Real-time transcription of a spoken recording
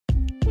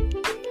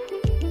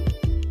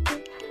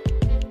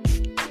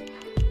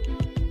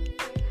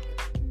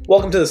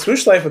Welcome to the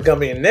Swoosh Life with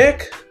Gumby and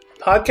Nick,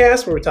 a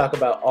podcast where we talk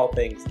about all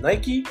things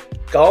Nike,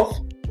 golf,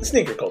 and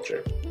sneaker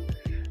culture.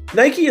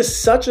 Nike is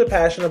such a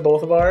passion of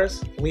both of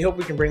ours, and we hope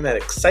we can bring that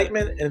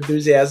excitement and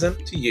enthusiasm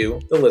to you,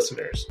 the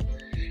listeners.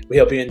 We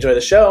hope you enjoy the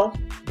show.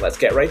 Let's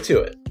get right to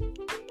it.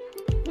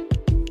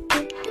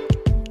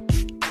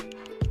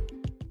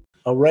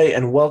 All right,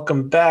 and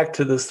welcome back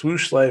to the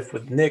Swoosh Life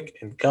with Nick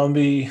and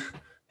Gumby,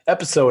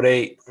 episode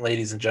 8,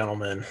 ladies and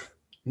gentlemen.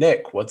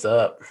 Nick, what's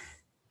up?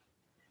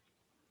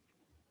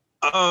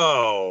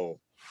 Oh,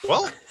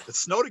 well, it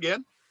snowed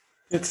again.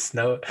 It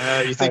snowed.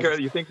 You think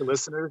the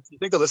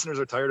listeners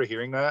are tired of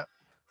hearing that?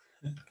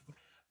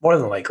 More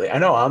than likely. I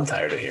know I'm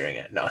tired of hearing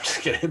it. No, I'm just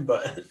kidding.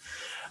 But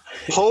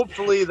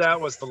hopefully that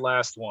was the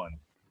last one.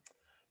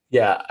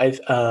 Yeah,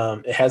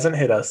 it hasn't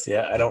hit us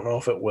yet. I don't know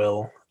if it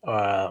will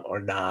or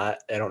not.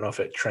 I don't know if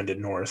it trended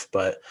north,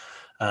 but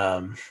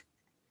I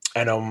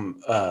know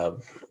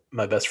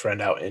my best friend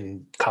out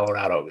in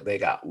Colorado, they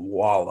got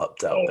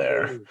walloped out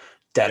there.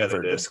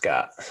 Denver just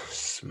got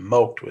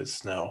smoked with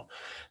snow.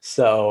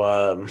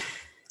 So,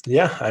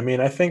 yeah, I mean,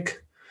 I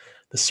think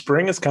the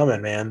spring is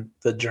coming, man.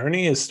 The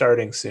journey is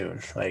starting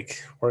soon.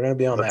 Like, we're going to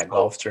be on that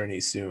golf journey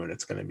soon.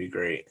 It's going to be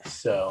great.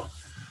 So,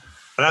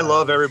 and I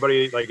love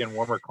everybody like in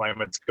warmer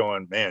climates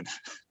going, man,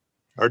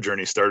 our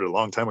journey started a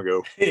long time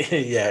ago.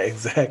 Yeah,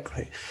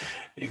 exactly.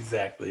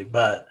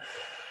 But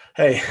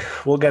hey,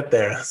 we'll get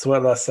there. That's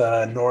what us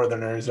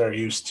Northerners are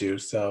used to.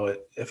 So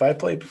if I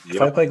play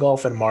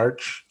golf in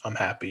March, I'm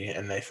happy.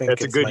 And I think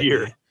it's a good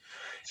year.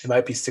 It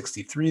might be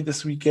 63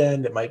 this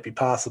weekend. It might be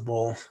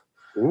possible.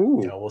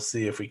 Ooh. We'll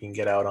see if we can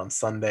get out on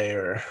Sunday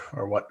or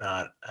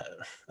whatnot.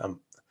 I'm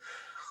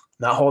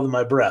not holding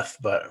my breath,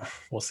 but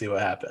we'll see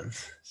what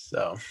happens.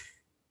 So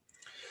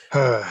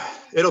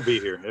it'll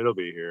be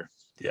here.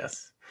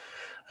 Yes.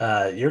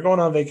 You're going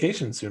on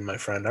vacation soon, my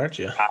friend, aren't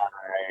you?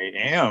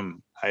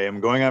 I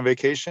am going on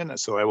vacation,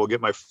 so I will get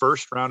my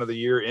first round of the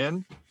year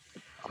in.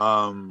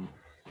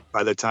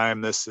 By the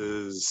time this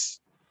is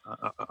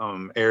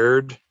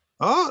aired.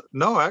 Oh,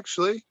 no,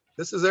 actually,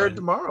 this is aired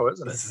tomorrow,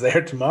 isn't it? This is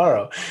aired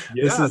tomorrow.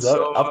 Yeah, this is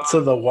up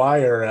to the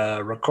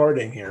wire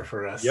recording here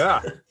for us.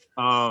 Yeah.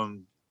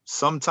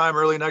 Sometime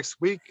early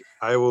next week,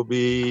 I will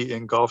be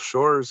in Gulf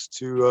Shores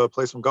to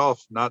play some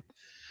golf. Not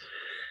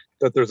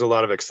that there's a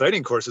lot of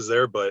exciting courses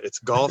there, but it's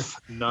golf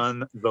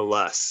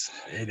nonetheless.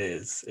 It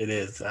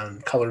is.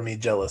 Color me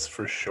jealous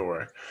for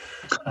sure.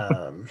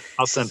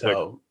 I'll send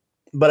pictures.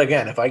 But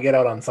again, if I get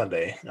out on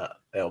Sunday,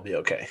 it'll be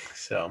okay.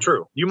 So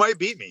true. You might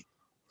beat me.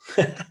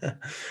 All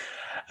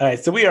right.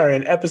 So we are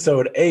in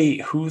episode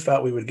 8. Who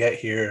thought we would get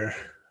here?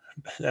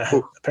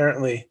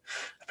 Apparently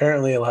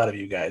a lot of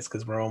you guys,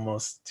 because we're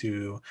almost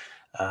to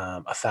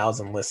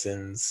 1,000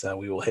 listens.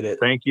 We will hit it.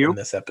 Thank you in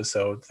this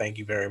episode. Thank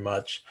you very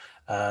much.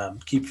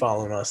 Keep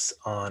following us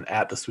on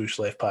 @the Swoosh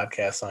Life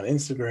Podcast on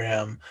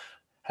Instagram.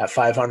 At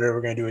 500,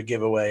 we're going to do a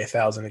giveaway.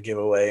 1,000 a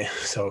giveaway.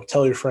 So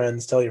tell your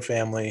friends, tell your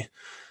family,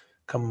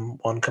 come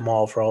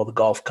all for all the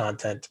golf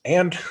content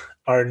and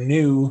our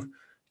new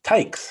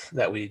Tykes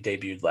that we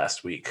debuted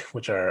last week,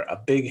 which are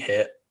a big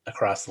hit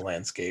across the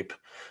landscape,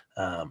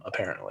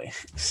 apparently.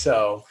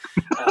 So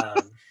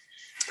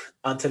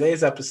on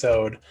today's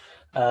episode,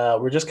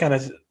 we're just kind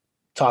of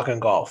talking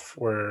golf.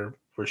 We're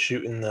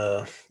shooting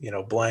the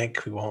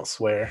blank. We won't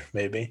swear,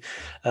 maybe,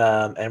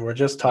 and we're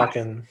just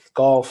talking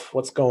golf.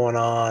 What's going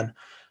on,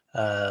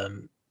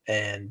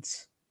 and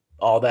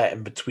all that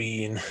in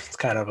between. It's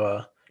kind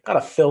of not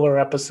a filler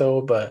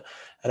episode, but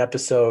an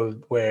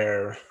episode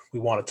where we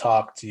want to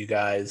talk to you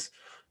guys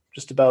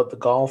just about the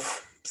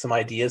golf, some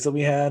ideas that we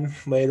had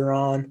later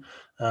on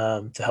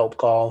to help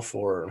golf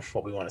or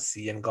what we want to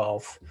see in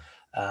golf.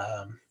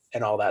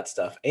 And all that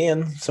stuff,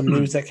 and some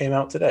news that came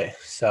out today.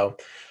 So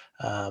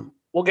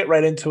we'll get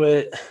right into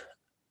it.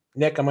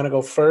 Nick, I'm going to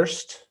go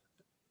first.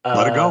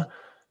 Let it go.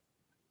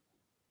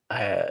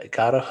 I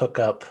got a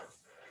hookup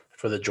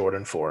for the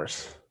Jordan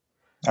 4s.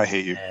 I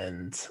hate you.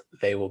 And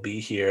they will be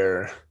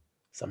here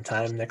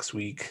sometime next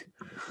week.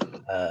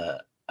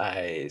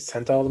 I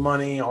sent all the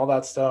money, all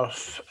that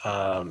stuff.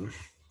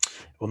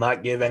 Will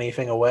not give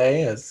anything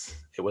away, as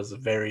it was a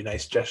very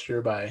nice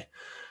gesture by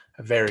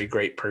a very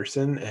great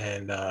person,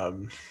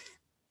 and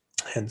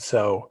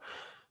so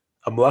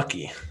I'm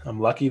lucky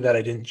that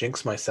I didn't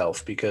jinx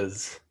myself,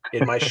 because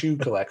in my shoe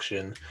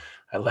collection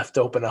I left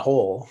open a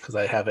hole because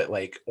I have it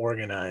like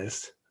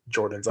organized.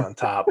 Jordan's on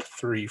top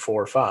 3,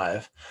 4,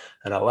 5,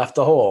 and I left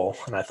a hole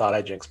and I thought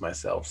I jinxed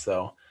myself.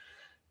 So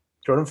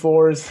Jordan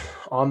 4s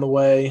on the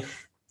way.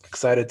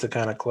 Excited to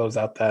kind of close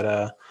out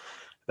that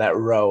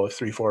row of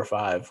 3, 4,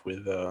 5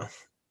 with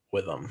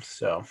them.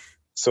 So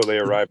they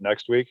arrive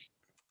next week?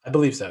 I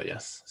believe so,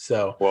 yes.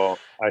 So, well,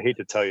 I hate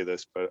to tell you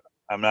this, but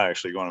I'm not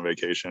actually going on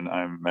vacation.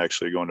 I'm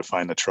actually going to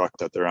find the truck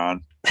that they're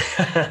on.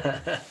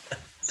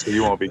 So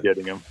you won't be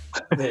getting them.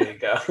 There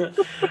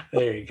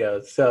you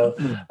go. So,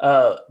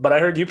 but I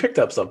heard you picked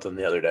up something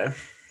the other day.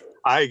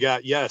 I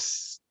got,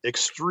 yes,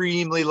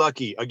 extremely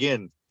lucky.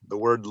 Again, the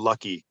word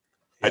lucky.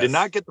 Yes. I did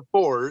not get the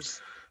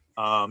 4s.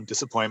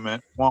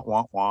 Disappointment. Wah,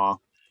 wah, wah.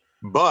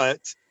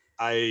 But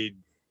I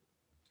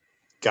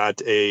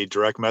got a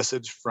direct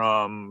message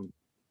from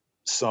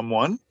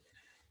someone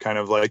kind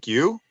of like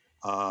you,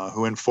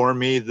 who informed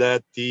me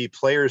that the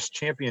Players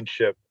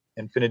Championship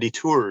Infinity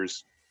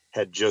Tours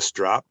had just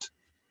dropped.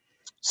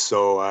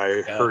 So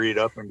I hurried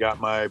up and got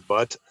my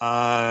butt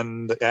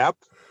on the app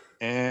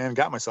and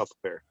got myself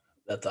a pair.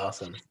 That's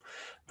awesome.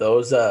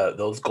 Those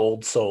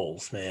gold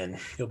souls, man,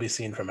 you'll be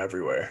seen from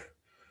everywhere.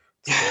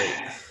 It's great.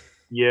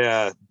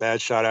 Yeah, bad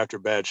shot after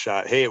bad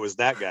shot. Hey, it was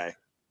that guy.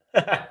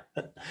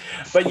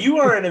 But you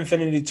are an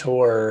Infinity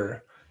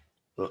Tour,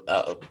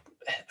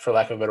 for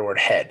lack of a better word,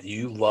 head.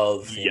 You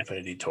love the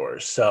Infinity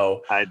Tours,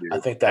 so I do. I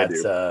think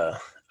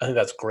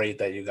that's great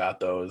that you got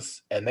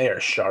those, and they are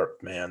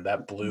sharp, man.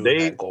 That blue and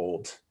that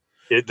gold.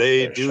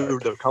 They do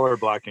sharp. The color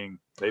blocking.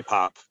 They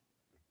pop.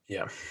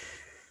 Yeah.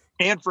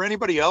 And for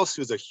anybody else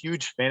who's a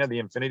huge fan of the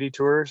Infinity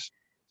Tours,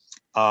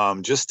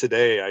 just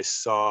today I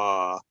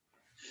saw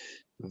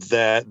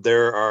that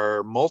there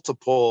are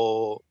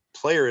multiple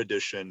player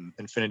edition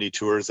Infinity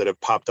Tours that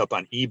have popped up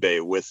on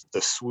eBay with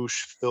the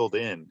swoosh filled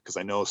in, because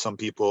I know some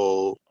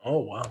people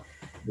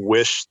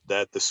wish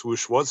that the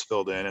swoosh was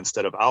filled in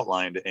instead of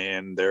outlined,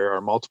 and there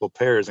are multiple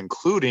pairs,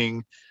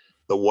 including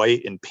the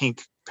white and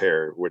pink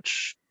pair,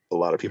 which a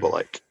lot of people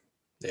like.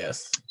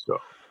 Yes. So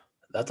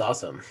that's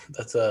awesome.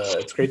 That's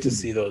it's great to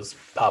see those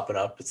popping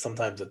up.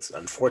 Sometimes it's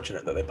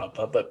unfortunate that they pop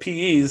up, but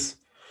PEs,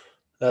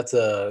 those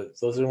are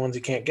the ones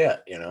you can't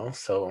get,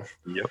 so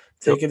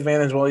take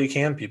advantage while you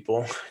can,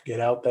 people. Get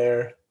out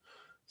there,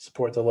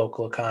 support the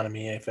local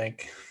economy. I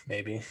think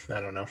maybe, I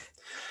don't know.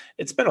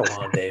 It's been a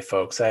long day,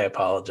 folks. I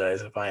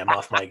apologize if I am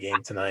off my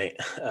game tonight.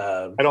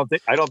 I don't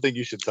think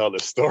you should tell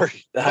this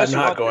story. I'm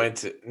not going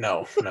to.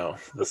 No,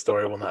 the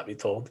story will not be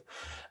told.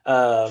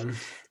 But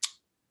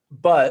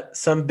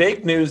some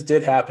big news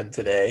did happen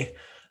today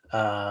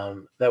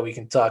that we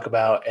can talk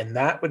about, and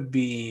that would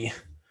be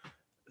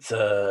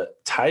the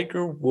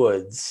Tiger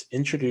Woods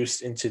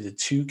introduced into the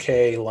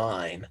 2K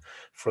line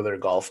for their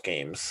golf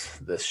games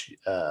this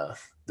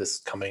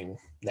coming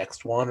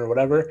next one or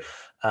whatever,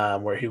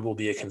 where he will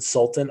be a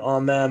consultant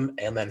on them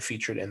and then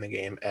featured in the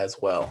game as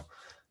well.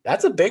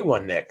 That's a big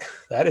one, Nick.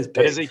 That is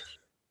big.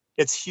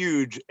 It's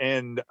huge,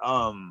 and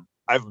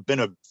I've been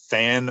a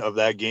fan of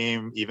that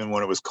game even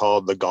when it was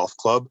called the Golf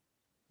Club.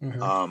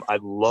 Mm-hmm. I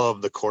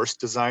love the course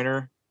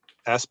designer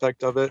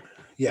aspect of it.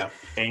 Yeah.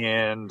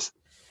 And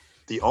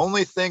the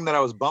only thing that I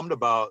was bummed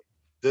about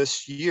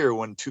this year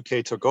when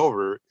 2K took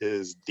over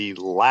is the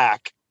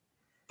lack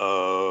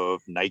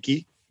of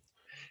Nike.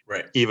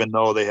 Right. Even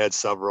though they had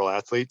several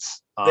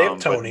athletes. They have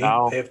Tony.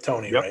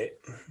 Right?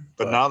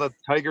 But now that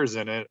Tiger's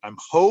in it, I'm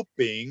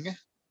hoping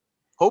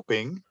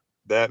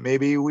that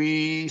maybe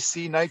we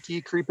see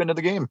Nike creep into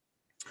the game.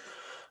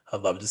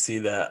 I'd love to see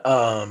that.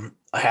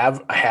 I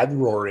had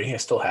Rory. I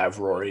still have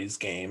Rory's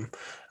game.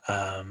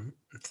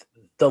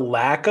 The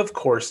lack of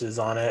courses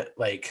on it,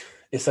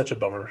 is such a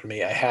bummer for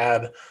me. I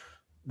had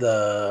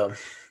on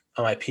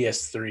my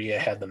PS3, I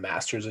had the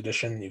Masters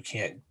Edition. You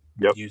can't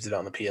use it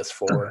on the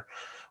PS4,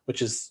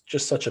 which is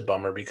just such a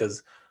bummer,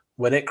 because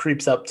when it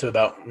creeps up to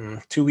about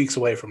 2 weeks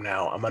away from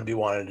now, I'm going to be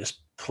wanting to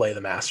just play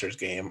the Masters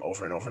game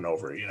over and over and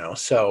over,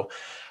 So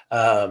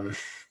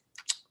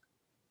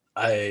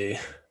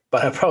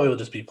but I probably will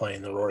just be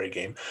playing the Rory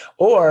game.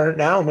 Or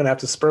now I'm going to have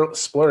to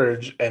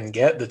splurge and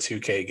get the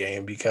 2K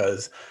game,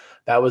 because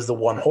that was the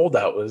one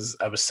holdout.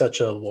 I was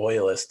such a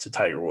loyalist to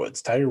Tiger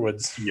Woods. Tiger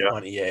Woods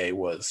on EA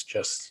was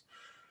just,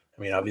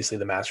 obviously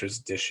the Masters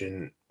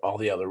Edition, all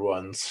the other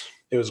ones,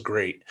 it was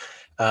great.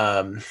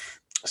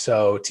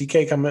 So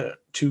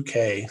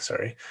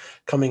 2K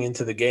coming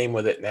into the game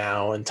with it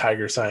now, and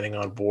Tiger signing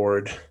on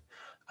board.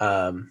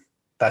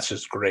 That's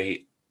just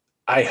great.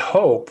 I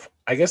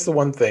guess the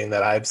one thing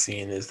that I've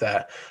seen is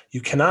that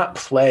you cannot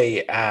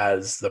play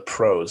as the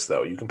pros,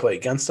 though. You can play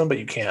against them, but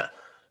you can't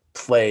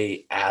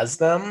play as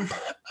them,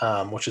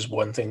 which is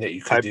one thing that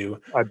you could do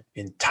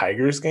in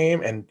Tiger's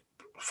game. And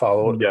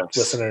follow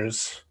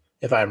listeners,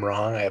 if I'm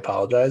wrong, I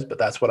apologize, but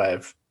that's what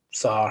I've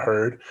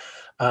heard.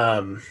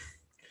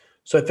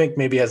 So I think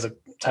maybe as a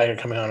Tiger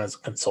coming on as a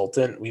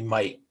consultant, we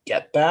might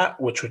get that,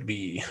 which would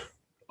be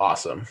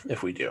awesome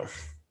if we do.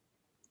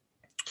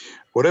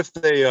 What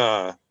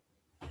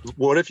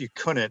if you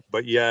couldn't,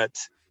 but yet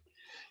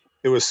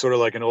it was sort of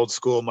like an old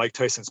school Mike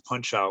Tyson's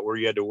Punch Out, where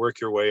you had to work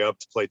your way up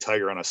to play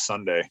Tiger on a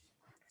Sunday?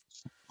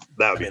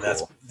 That would be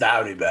cool.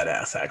 That would be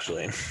badass,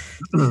 actually.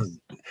 Can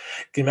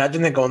you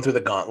imagine it going through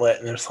the gauntlet,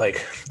 and there's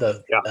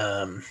the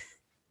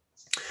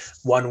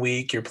 1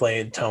 week you're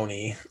playing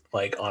Tony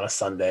on a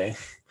Sunday,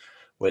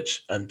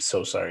 which I'm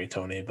so sorry,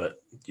 Tony,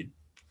 but you'd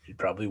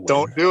probably win.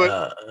 Don't do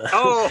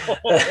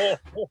it.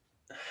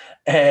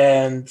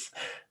 And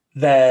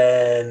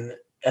then,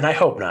 and I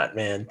hope not,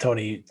 man.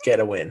 Tony, get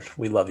a win.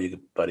 We love you,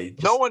 buddy.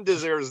 No one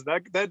deserves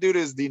that. That dude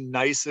is the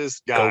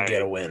nicest guy. Go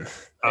get a win.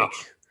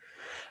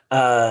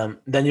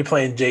 Then you're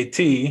playing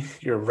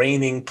JT, your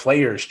reigning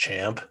players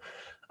champ,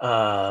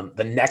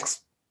 the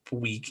next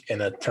week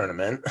in a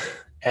tournament.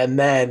 And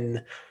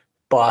then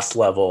boss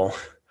level,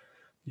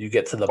 you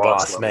get to the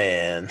boss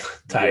man,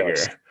 Tiger,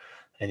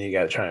 and you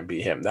got to try and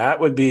beat him. That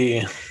would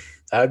be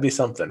That would be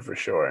something for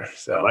sure.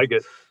 So I like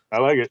it. I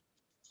like it.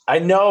 I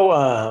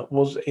know,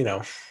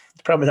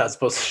 it's probably not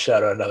supposed to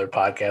shout out another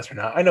podcast or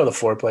not. I know the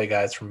foreplay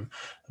guys from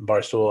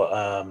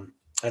Barstool.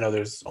 I know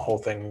there's a whole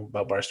thing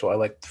about Barstool. I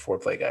like the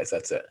foreplay guys.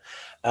 That's it.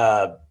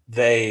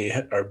 They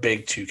are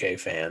big 2K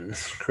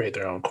fans, create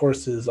their own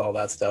courses, all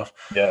that stuff.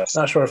 Yes.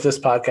 Not sure if this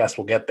podcast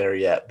will get there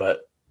yet,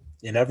 but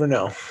you never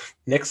know.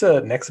 Nick's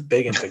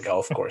big into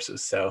golf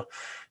courses, so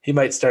he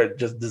might start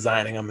just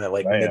designing them at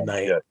like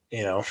midnight,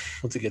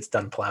 once he gets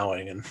done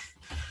plowing and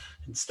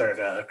start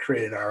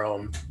creating our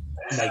own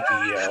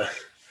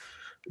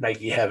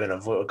Nike heaven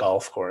of a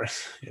golf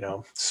course,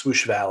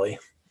 Swoosh Valley.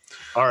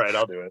 All right,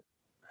 I'll do it.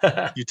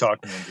 You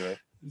talk me into it.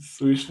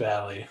 Swoosh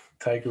Valley,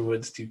 Tiger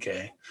Woods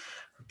 2K,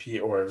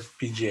 or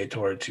PGA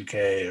Tour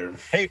 2K, or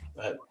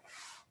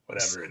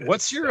whatever it is.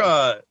 What's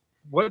your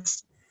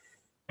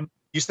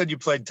you said you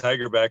played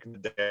Tiger back in the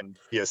day on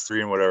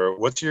PS3 and whatever.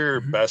 What's your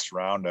best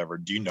round ever?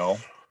 Do you know?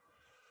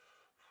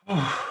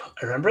 I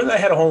remember that I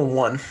had a hole in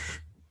one.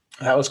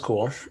 That was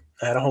cool.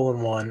 I had a hole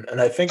in one, and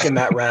I think in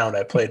that round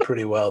I played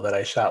pretty well. That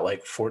I shot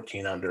like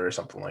 14 under or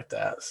something like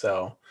that.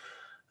 So,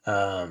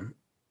 and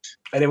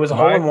it was a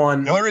hole in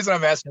one. The only reason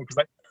I'm asking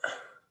because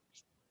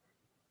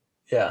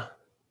yeah,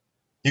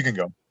 you can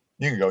go.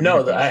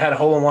 No, I had a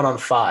hole in one on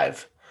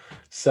 5.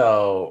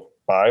 So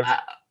 5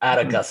 at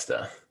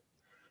Augusta,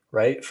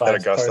 right?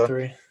 5's a par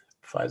 3.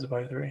 5's a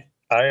par 3.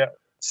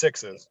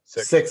 6 is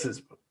 6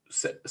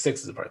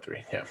 is a par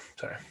 3. Yeah,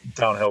 sorry.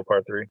 Downhill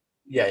par 3.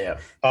 Yeah.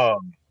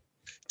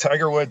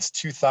 Tiger Woods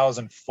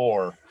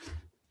 2004.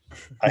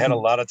 I had a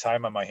lot of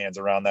time on my hands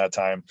around that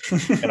time,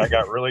 and I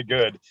got really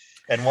good.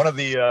 And one of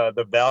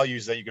the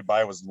values that you could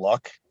buy was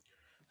luck,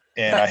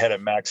 and I had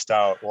it maxed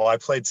out. Well, I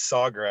played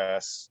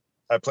Sawgrass.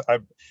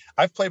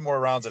 I've played more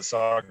rounds at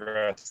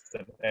Sawgrass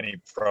than any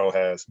pro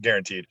has,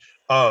 guaranteed.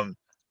 I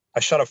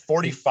shot a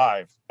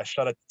 45. I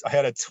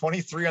had a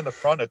 23 on the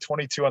front, a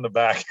 22 on the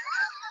back.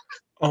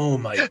 Oh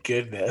my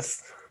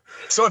goodness.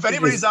 So if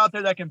anybody's out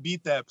there that can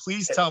beat that,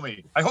 please tell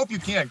me. I hope you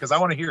can, because I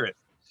want to hear it.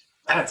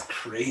 That's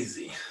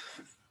crazy.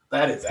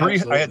 That is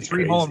I had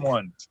 3 hole in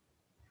ones.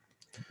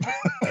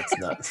 That's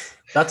nuts.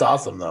 That's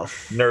awesome though.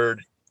 Nerd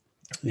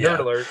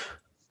alert.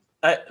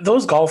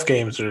 Those golf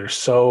games are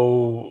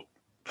so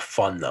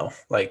fun though.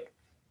 Like,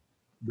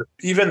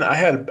 even I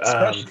had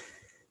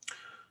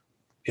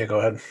yeah, go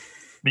ahead.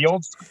 The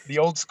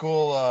old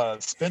school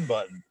spin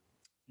button.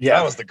 Yeah,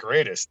 that was the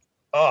greatest.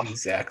 Oh,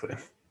 exactly.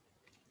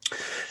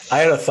 I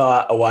had a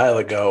thought a while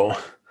ago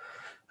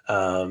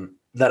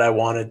that I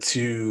wanted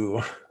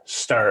to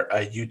start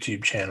a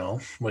YouTube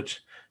channel,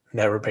 which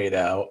never paid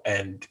out.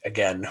 And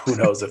again, who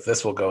knows if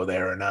this will go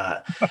there or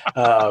not.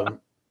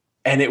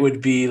 And it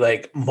would be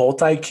like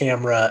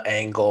multi-camera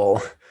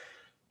angle,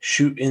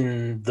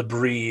 shooting the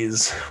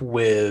breeze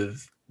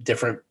with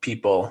different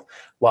people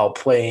while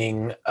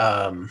playing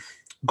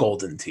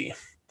Golden Tee.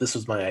 This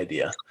was my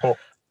idea. Cool.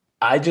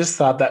 I just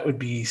thought that would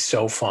be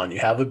so fun. You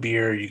have a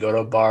beer, you go to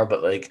a bar,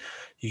 but like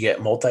you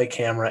get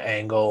multi-camera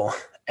angle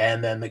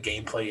and then the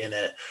gameplay in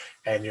it,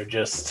 and you're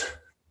just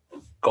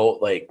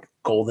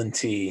Golden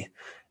Tee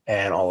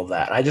and all of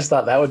that. I just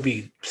thought that would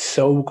be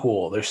so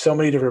cool. There's so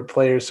many different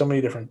players, so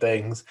many different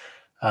things,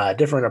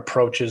 different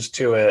approaches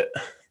to it,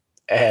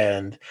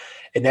 and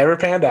it never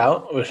panned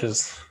out, which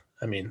is,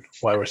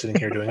 why we're sitting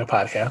here doing a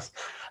podcast.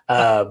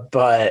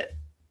 But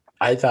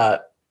I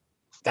thought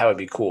that would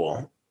be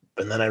cool.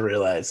 And then I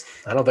realized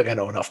I don't think I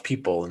know enough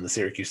people in the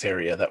Syracuse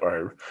area that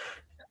are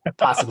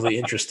possibly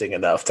interesting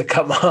enough to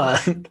come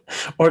on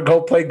or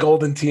go play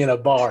Golden Tee in a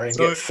bar and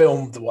get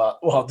filmed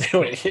while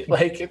doing it.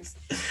 Like,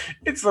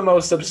 it's the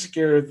most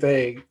obscure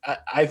thing.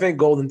 I think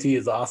Golden Tee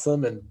is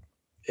awesome, and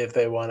if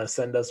they want to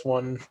send us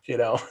one,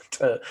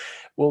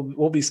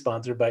 we'll be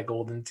sponsored by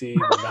Golden Tee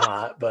or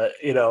not. But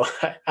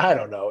I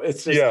don't know.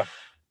 It's just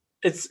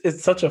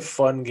It's such a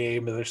fun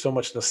game, and there's so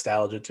much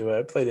nostalgia to it.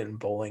 I played it in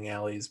bowling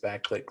alleys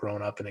back, like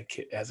growing up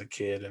as a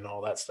kid and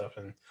all that stuff,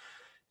 and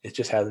it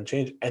just hasn't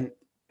changed. And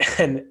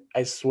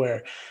I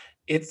swear,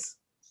 it's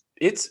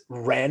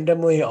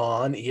randomly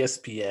on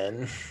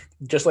ESPN,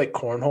 just like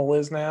cornhole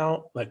is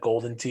now, like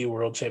Golden Tee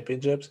World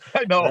Championships.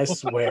 I know. And I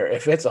swear,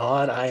 if it's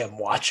on, I am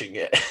watching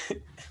it.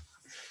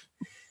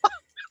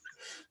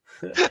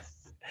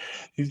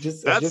 I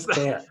just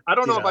can't. I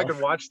don't know if I can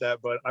watch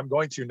that, but I'm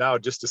going to now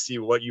just to see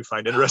what you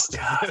find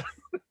interesting.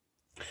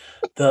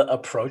 The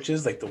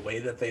approaches, like the way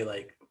that they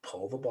like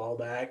pull the ball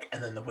back,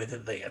 and then the way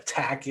that they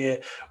attack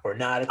it or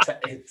not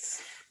attack.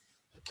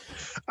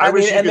 I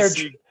wish you could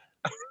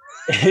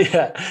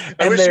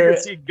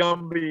see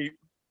Gumby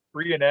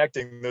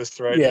reenacting this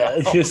right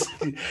now. just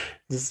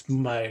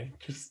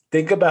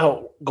think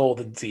about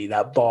Golden Tee,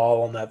 that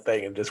ball on that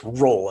thing, and just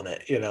rolling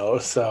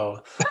it.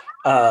 So.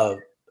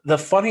 The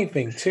funny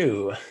thing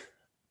too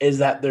is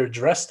that they're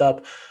dressed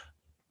up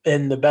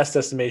in the best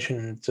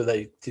estimation,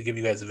 to give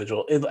you guys a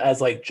visual,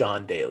 as like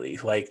John Daly.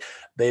 Like,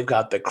 they've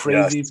got the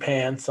crazy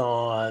pants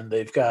on,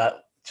 they've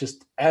got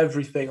just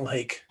everything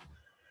like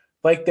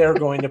they're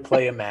going to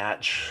play a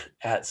match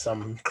at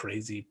some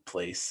crazy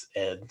place,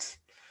 and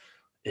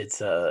it's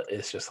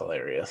just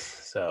hilarious.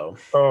 So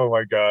Oh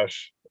my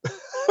gosh.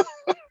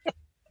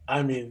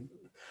 I mean,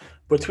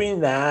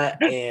 between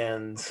that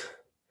and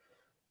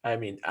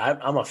I'm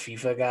a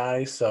FIFA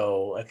guy,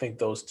 so I think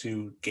those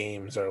two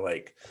games are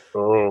like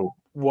Oh,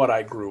 what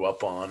I grew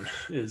up on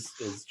is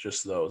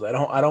just those.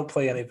 I don't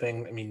play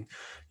anything. I mean,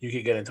 you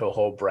could get into a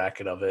whole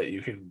bracket of it.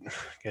 You could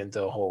get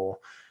into a whole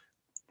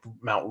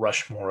Mount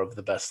Rushmore of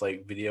the best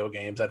like video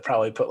games. I'd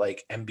probably put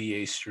like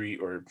NBA Street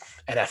or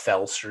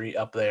NFL Street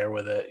up there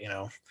with it.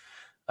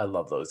 I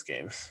love those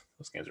games.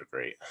 Those games are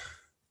great.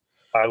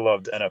 I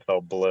loved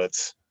NFL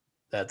Blitz.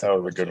 That's a That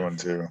good was a one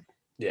good too. one too.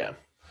 Yeah.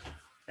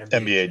 NBA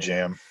NBA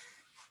Jam.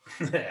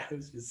 Jam. Yeah,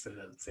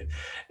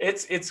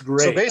 it's So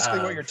great. basically,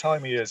 what you're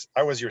telling me is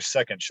I was your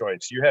second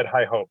choice. You had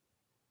high hope.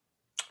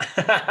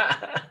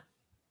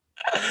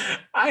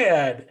 I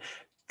had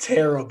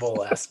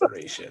terrible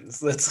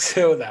aspirations. Let's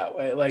go that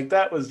way. Like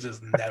that was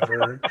just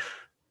never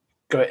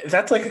good.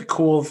 That's like a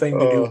cool thing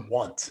to do Uh,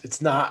 once.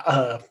 It's not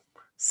a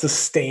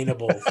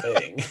sustainable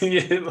thing.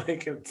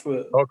 Like it's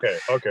okay,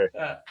 okay.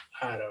 uh,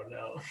 I don't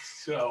know.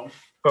 So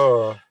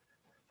Uh,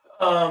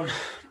 um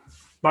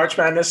March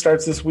Madness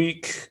starts this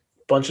week.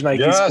 Bunch of Nike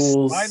yes,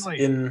 schools finally.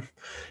 in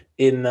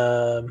in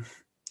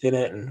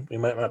it, and we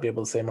might not be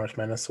able to say March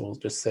Madness, so we'll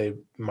just say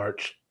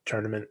March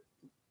tournament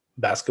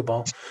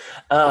basketball.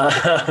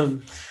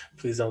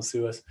 Please don't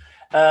sue us.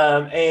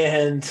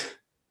 And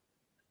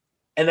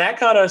that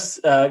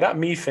got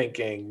me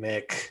thinking,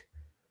 Nick,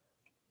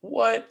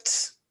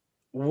 what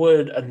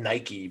would a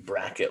Nike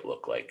bracket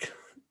look like?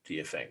 Do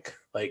you think?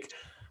 Like,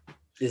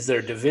 is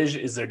there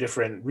division? Is there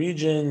different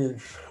region?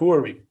 Who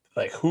are we?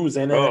 Like, who's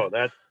in Oh, it?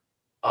 that.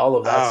 All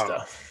of that Oh,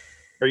 stuff.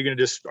 are you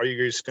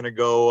just gonna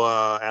go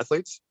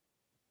athletes?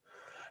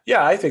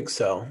 Yeah, I think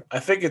so. I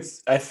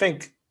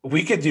think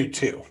we could do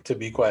two, to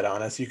be quite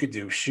honest. You could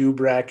do shoe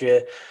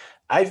bracket.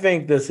 I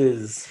think this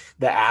is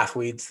the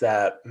athletes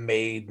that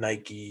made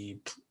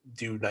Nike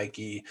do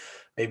Nike,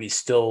 maybe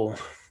still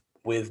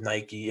with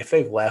Nike. If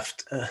they've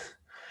left,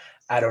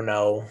 I don't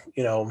know,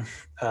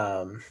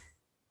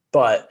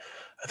 but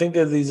I think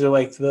that these are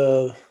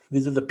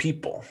the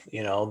people,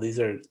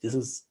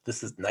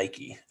 this is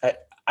Nike.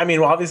 I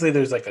mean, well, obviously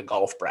there's like a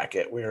golf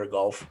bracket. We're a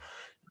golf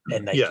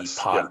and Nike Yes, yes.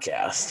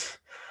 podcast.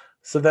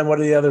 So then what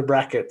are the other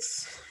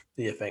brackets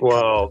do you think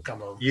Well,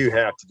 come on? you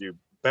have to do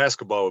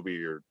basketball would be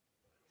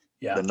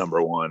the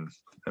number one.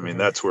 I mean,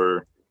 that's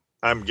where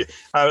I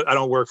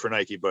don't work for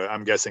Nike, but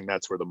I'm guessing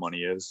that's where the money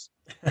is.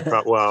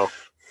 Well,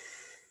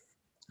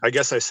 I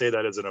guess I say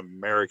that as an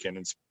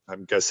American.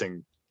 I'm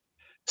guessing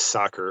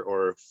soccer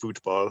or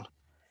football.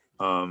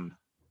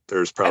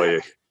 There's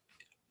probably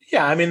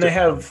Yeah, I mean they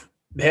have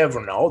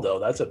Ronaldo.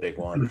 That's a big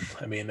one.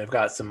 I mean they've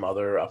got some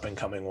other up and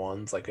coming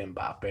ones like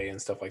Mbappe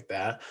and stuff like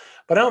that.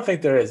 But I don't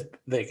think they're as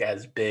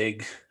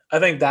big. I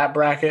think that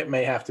bracket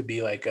may have to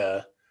be like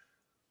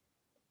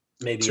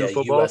maybe two a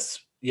football.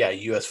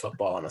 US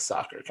football and a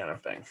soccer kind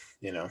of thing.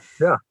 Yeah,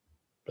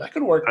 that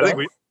could work.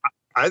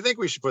 I think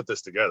we should put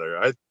this together.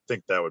 I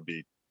think that would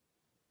be.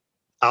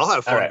 I'll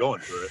have fun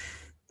going through it.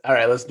 All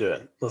right, let's do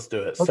it.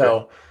 Okay.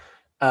 So,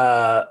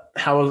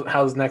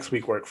 how's next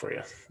week work for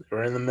you?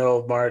 We're in the middle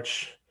of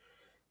March.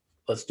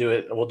 Let's do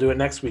it. We'll do it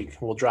next week.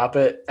 We'll drop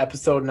it.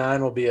 Episode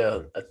 9 will be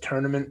a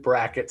tournament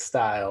bracket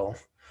style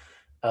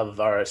of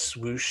our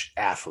swoosh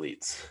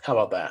athletes. How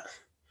about that?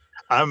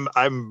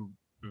 I'm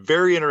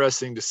very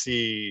interesting to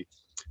see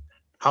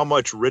how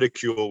much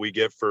ridicule we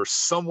get for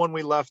someone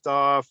we left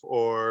off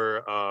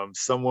or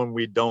someone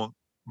we don't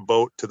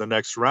vote to the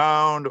next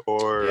round,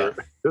 or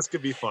this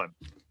could be fun.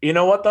 You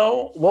know what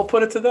though? We'll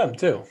put it to them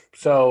too.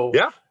 So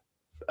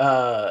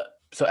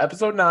so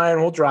episode 9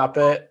 we'll drop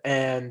it,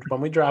 and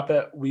when we drop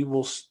it, we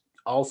will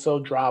also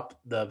drop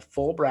the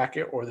full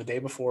bracket, or the day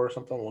before or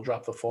something. We'll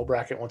drop the full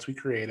bracket once we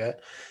create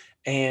it,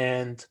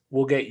 and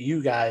we'll get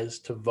you guys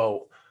to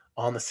vote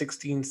on the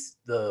 16,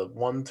 the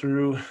 1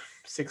 through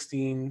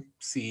 16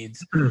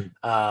 seeds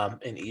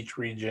in each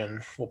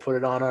region. We'll put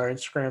it on our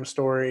Instagram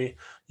story.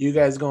 You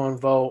guys go and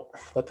vote.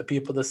 Let the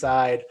people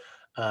decide.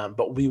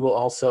 But we will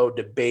also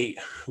debate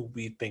who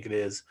we think it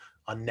is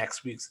on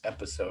next week's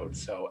episode.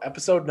 So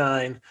episode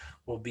 9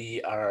 will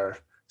be our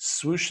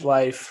Swoosh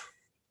Life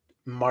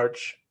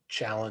March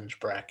challenge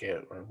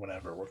bracket, or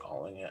whatever we're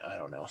calling it. I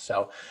don't know.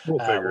 So we'll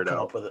figure it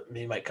out.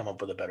 We might come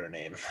up with a better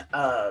name.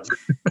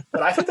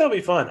 But I think that'll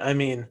be fun. I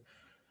mean,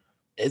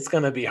 it's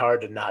going to be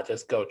hard to not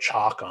just go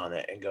chalk on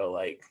it and go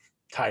like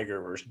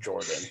Tiger versus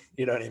Jordan.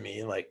 You know what I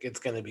mean? Like it's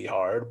going to be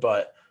hard,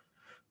 but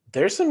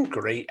there's some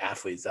great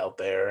athletes out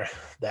there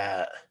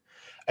that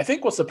I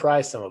think will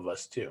surprise some of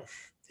us too,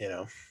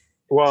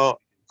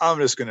 Well, I'm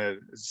just going to,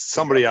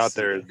 somebody out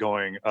there is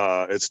going,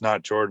 it's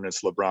not Jordan,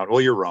 it's LeBron.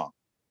 Well, you're wrong.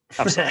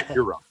 I'm sorry,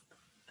 you're wrong.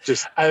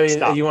 Just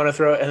stop. You want to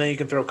throw, and then you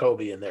can throw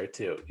Kobe in there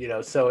too,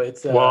 so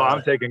it's well,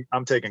 I'm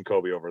taking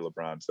Kobe over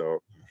LeBron.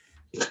 So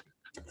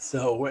it's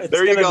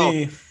there you gonna go.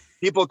 be,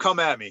 people come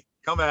at me.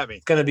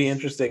 It's gonna be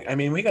interesting. I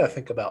mean, we got to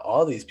think about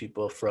all these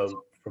people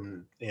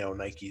from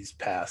Nike's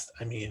past.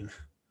 I mean,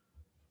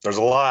 there's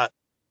a lot.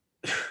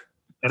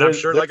 And I'm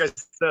sure, like I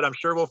said, I'm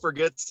sure we'll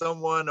forget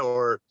someone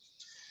or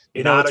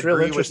not it's real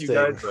agree with you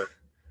interesting. guys, but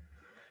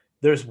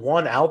There's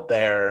one out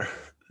there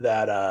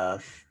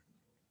that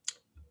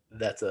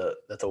that's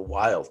a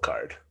wild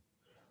card.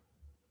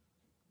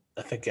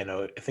 I think you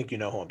know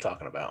who I'm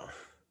talking about.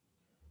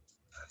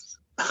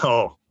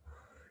 oh,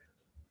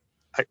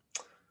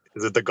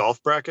 is it the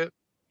golf bracket?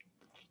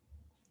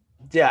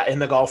 Yeah, in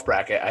the golf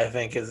bracket, I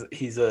think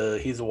he's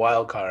a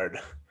wild card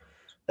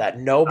that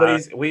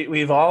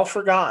we've all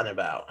forgotten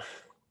about.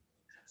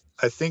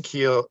 I think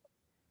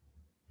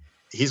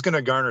he's going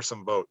to garner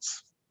some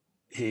votes.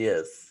 He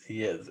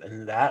is,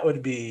 and that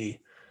would be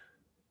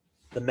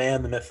the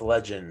man, the myth, the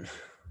legend,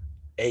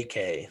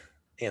 AK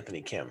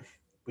Anthony Kim.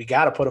 We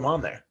got to put him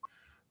on there.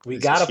 We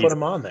got to put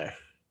him on there.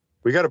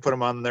 We got to put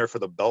him on there for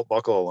the belt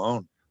buckle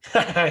alone.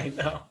 I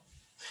know.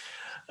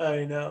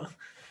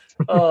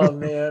 Oh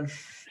man.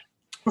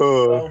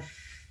 Well,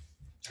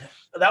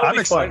 that would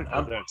be fun.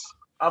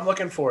 I'm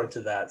looking forward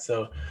to that.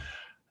 So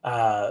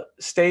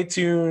stay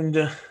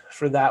tuned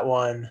for that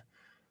one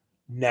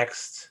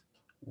next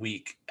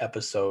week,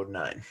 episode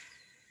 9.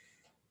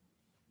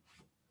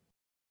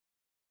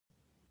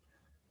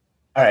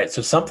 All right.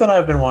 So something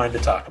I've been wanting to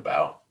talk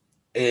about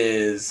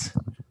is,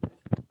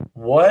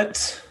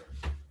 what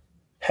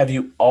have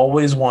you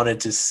always wanted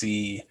to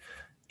see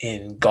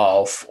in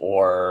golf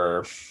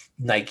or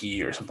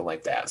Nike or something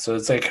like that? So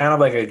it's like kind of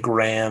like a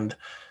grand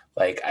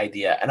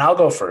idea. And I'll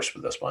go first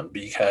with this one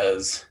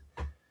because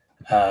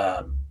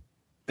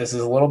this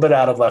is a little bit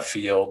out of left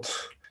field,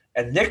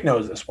 and Nick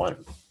knows this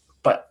one,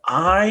 but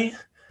I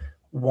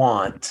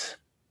want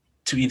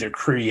to either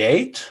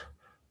create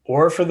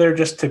or for there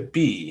just to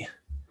be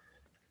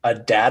a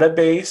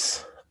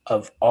database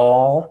of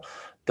all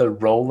the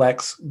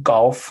Rolex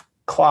golf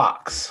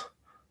clocks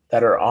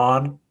that are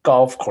on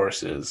golf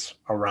courses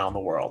around the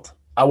world.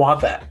 I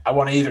want that. I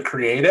want to either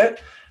create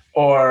it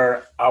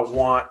or I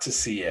want to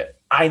see it.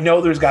 I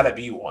know there's got to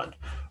be one.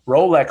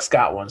 Rolex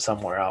got one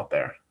somewhere out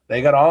there.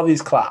 They got all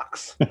these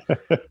clocks.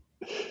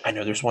 I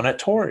know there's one at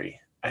Torrey.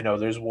 I know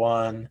there's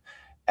one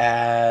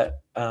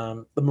at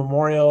the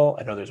Memorial.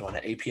 I know there's one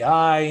at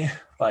API.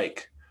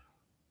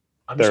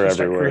 I'm just going to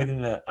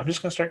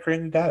start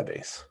creating a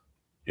database.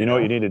 You know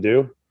what you need to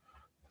do?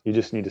 You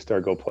just need to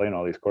start playing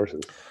all these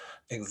courses.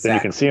 Exactly. Then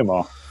you can see them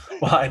all.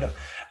 Well, I know.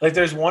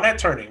 There's one at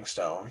Turning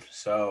Stone.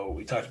 So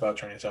we talked about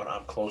Turning Stone.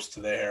 I'm close to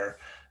there.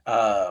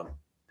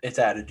 It's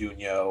at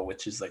Aduño,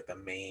 which is the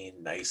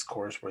main nice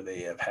course where they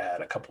have had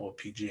a couple of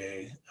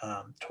PGA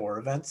Tour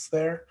events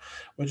there,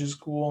 which is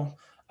cool,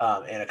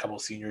 and a couple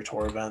of senior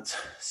tour events.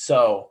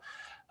 So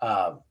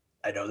I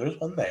know there's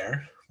one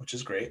there, which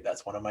is great.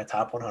 That's one of my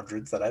top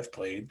 100s that I've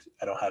played.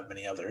 I don't have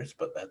many others,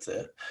 but that's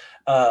it.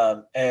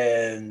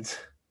 And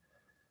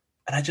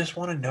I just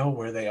want to know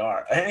where they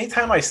are.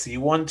 Anytime I see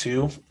one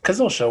too, because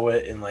they'll show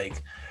it in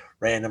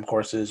random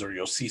courses or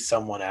you'll see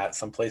someone at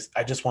someplace,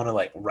 I just want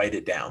to write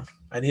it down.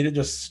 I need to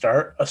just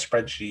start a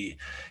spreadsheet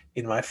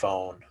in my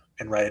phone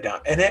and write it down.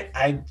 And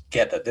I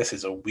get that this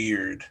is a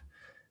weird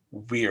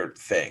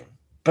thing,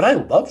 but I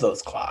love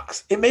those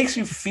clocks. It makes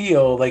you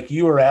feel like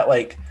you were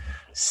at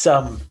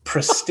some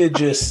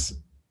prestigious,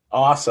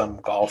 awesome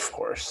golf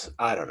course.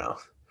 I don't know.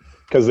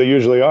 Because they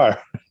usually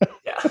are.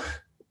 Yeah.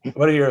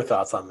 What are your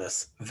thoughts on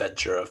this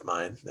venture of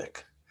mine,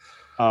 Nick?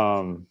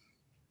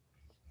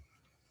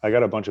 I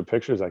got a bunch of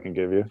pictures I can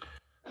give you.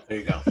 There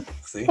you go.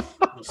 See?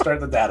 We'll start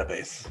the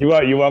database.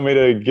 You want me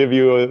to give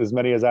you as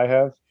many as I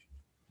have?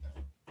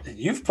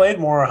 You've played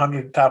more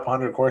top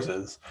 100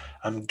 courses.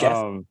 I'm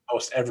guessing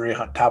most every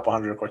top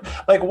 100 course.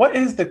 What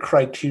is the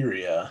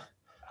criteria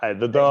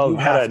you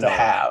have to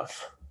have?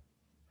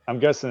 I'm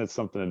guessing it's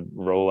something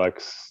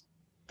Rolex.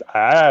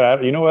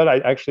 You know what? I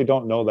actually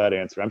don't know that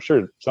answer. I'm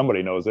sure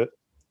somebody knows it.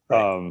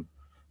 Right.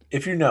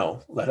 If you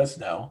know, let us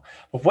know.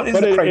 But what is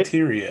the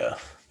criteria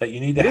that you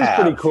need to have?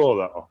 It's pretty cool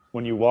though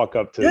when you walk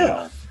up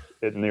to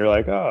it and you're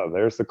like, oh,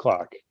 there's the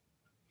clock.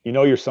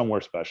 You're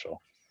somewhere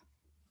special.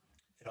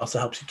 It also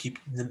helps you keep,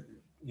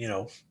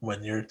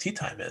 when your tee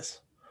time is.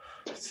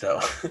 So,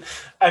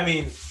 I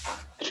mean,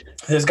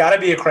 there's got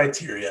to be a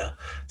criteria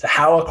to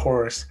how a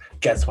course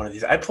gets one of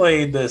these. I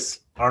played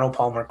this Arnold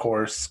Palmer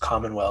course,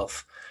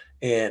 Commonwealth,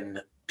 in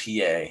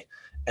PA,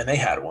 and they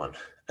had one.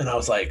 And I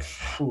was like,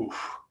 whew,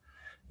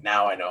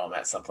 now I know I'm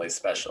at someplace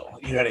special.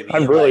 You know what I mean?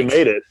 I've really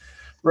made it.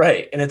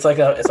 Right. And it's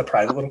it's a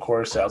private little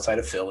course outside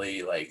of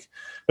Philly.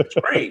 It's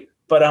great.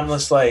 But I'm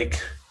just I'm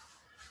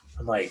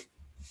like,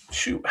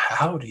 shoot,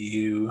 how do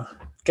you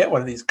get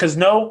one of these? Because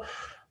no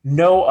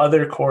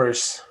other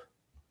course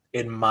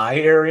in my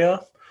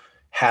area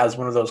has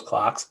one of those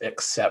clocks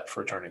except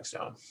for Turning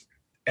Stone.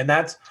 And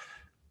that's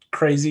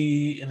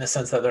crazy in the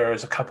sense that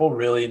there's a couple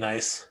really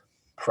nice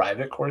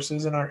private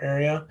courses in our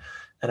area.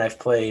 And I've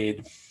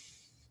played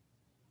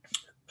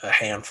a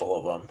handful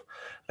of them.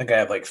 I think I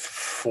have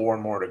 4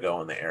 more to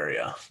go in the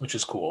area, which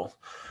is cool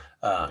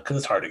because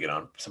it's hard to get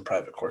on some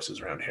private courses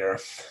around here.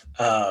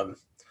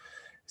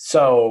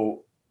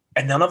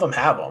 And none of them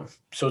have them.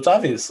 So it's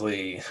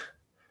obviously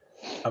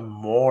a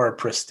more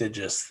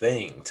prestigious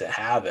thing to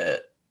have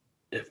it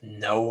if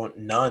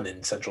none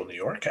in Central New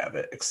York have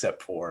it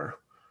except for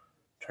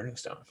Turning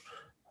Stone.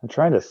 I'm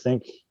trying to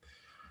think.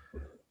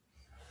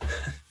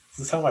 This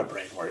is how my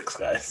brain works,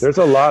 guys. Yes,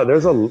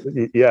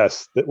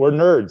 we're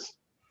nerds.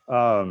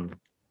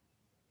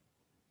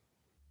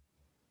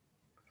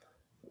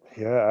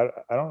 Yeah,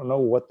 I don't know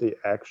what the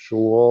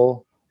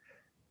actual.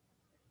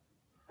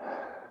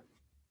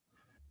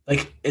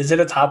 Like, is it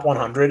a top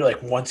 100?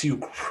 Like, once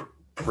you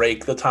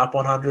break the top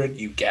 100,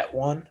 you get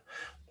one?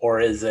 Or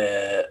is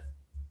it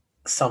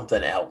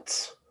something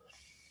else?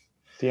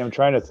 See, I'm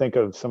trying to think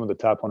of some of the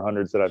top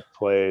 100s that I've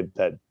played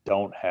that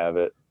don't have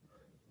it.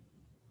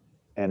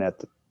 And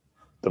at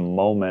the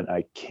moment,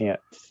 I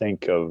can't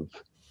think of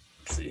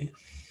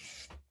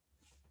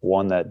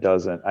one that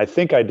doesn't. I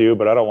think I do,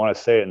 but I don't want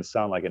to say it and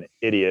sound like an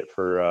idiot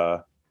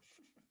for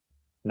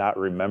not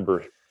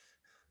remember.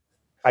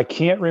 I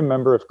can't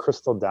remember if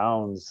Crystal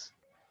Downs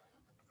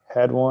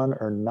had one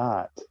or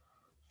not.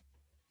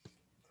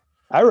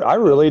 I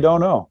really don't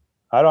know.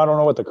 I don't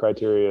know what the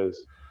criteria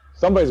is.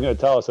 Somebody's going to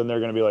tell us, and they're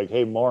going to be like,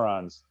 "Hey,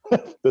 morons,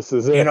 this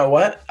is it." You know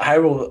what? I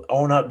will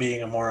own up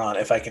being a moron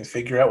if I can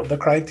figure out what the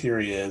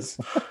criteria is,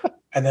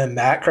 and then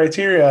that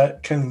criteria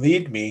can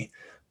lead me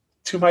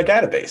to my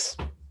database.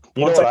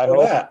 You know what I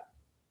hope?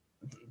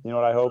 You know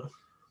what I hope?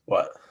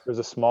 What? There's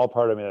a small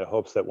part of me that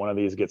hopes that one of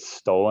these gets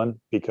stolen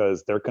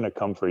because they're going to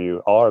come for you.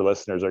 All our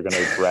listeners are going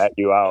to rat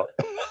you out.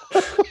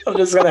 I'm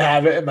just going to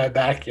have it in my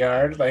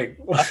backyard. Like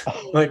what's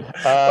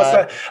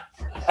that?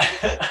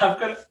 I'm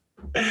going to.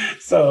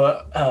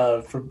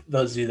 So for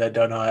those of you that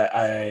don't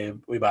know,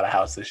 we bought a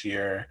house this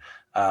year.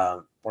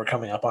 We're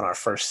coming up on our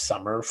first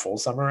full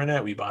summer in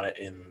it. We bought it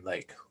in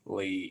like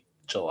late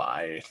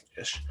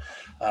July-ish.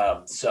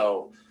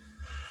 So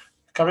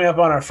coming up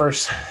on our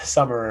first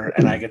summer,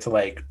 and I get to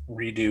like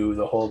redo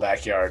the whole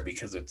backyard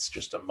because it's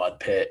just a mud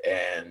pit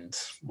and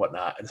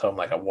whatnot. And so I'm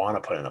like, I want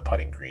to put in a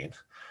putting green.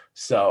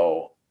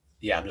 So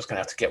yeah, I'm just going to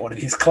have to get one of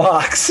these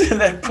clocks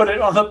and then put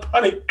it on the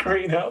putting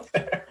green out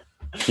there.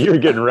 You're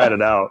getting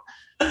ratted out.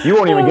 You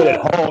won't even get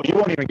it home. You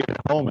won't even get it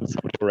home, and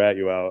somebody will rat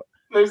you out.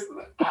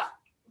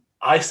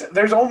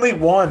 There's only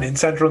one in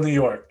Central New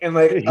York, and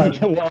like,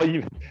 well,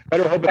 you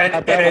better hope it's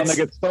not that one that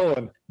gets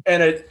stolen.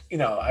 And I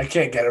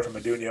can't get it from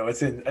Adunio.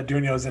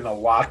 Adunio's in a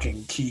lock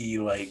and key.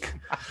 Like,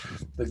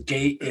 the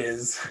gate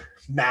is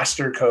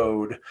master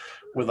code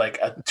with like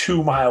a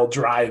 2-mile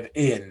drive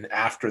in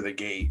after the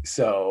gate.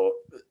 So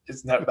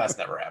that's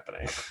never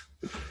happening.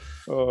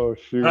 Oh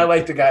shoot! And I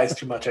like the guys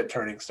too much at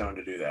Turning Stone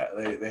to do that.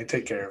 They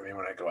take care of me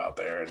when I go out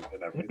there and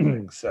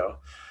everything. So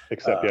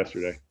except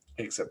yesterday.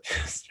 Except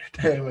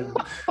yesterday when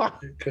I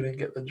couldn't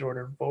get the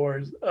Jordan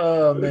 4s.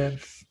 Oh man.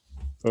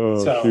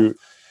 Oh shoot.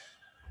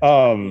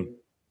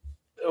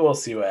 We'll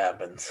see what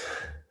happens.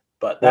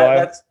 But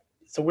that's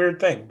it's a weird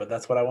thing, but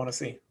that's what I want to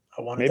see.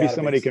 I want maybe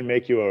somebody can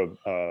make you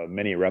a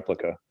mini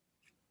replica.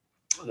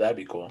 That'd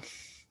be cool.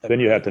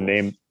 Then you have to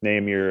name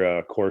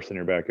your course in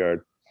your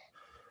backyard.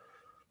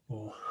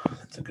 Oh,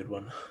 that's a good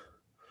one.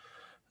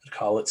 I'd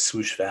call it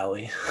Swoosh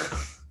Valley.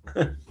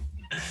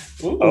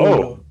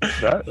 Ooh,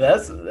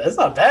 that's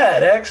not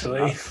bad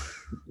actually.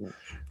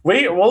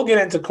 We'll get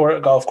into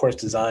golf course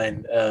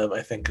design.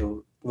 I think a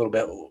little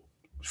bit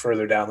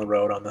further down the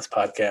road on this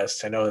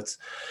podcast. I know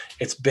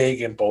it's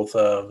big in both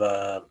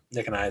of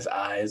Nick and I's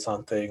eyes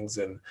on things,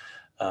 and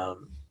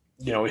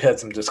we had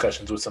some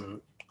discussions with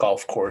some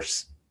golf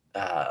course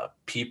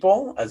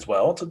people as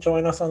well to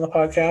join us on the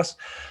podcast,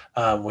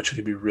 which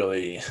could be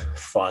really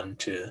fun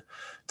to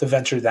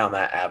venture down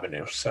that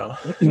avenue. So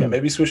yeah,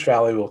 maybe Swoosh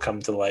Valley will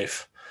come to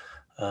life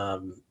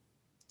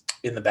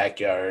in the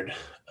backyard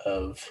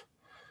of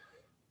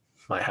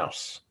my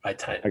house, my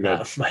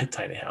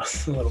tiny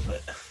house a little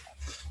bit.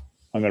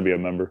 I'm going to be a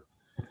member.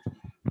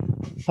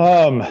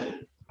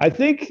 I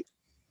think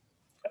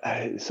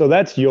so.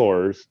 That's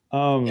yours.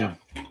 Yeah.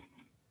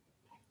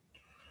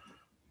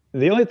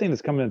 The only thing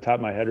that's coming to the top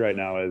of my head right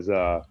now is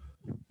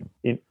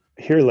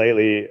here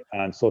lately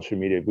on social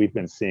media, we've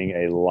been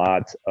seeing a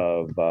lot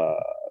of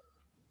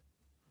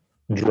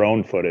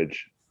drone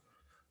footage.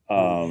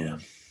 And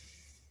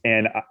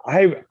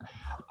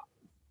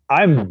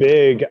I'm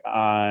big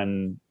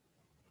on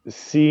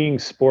seeing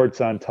sports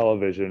on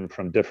television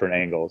from different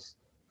angles.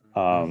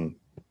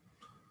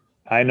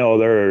 I know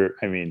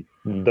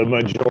the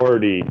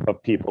majority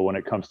of people when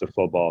it comes to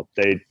football,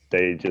 they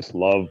just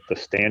love the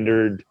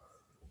standard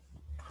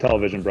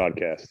television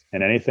broadcast,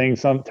 and anytime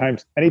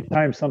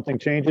something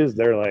changes,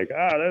 they're like,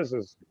 this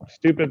is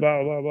stupid,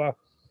 blah blah blah.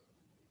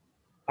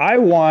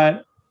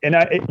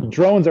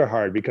 Drones are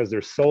hard because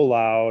they're so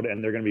loud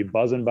and they're going to be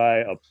buzzing by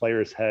a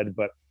player's head,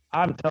 but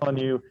I'm telling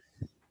you,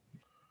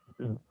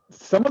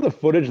 some of the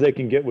footage they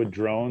can get with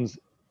drones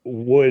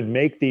would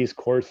make these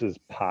courses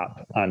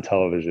pop on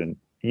television.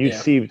 You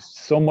see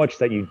so much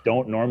that you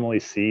don't normally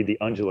see, the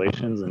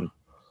undulations, and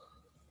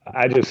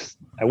I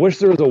wish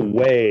there was a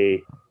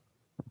way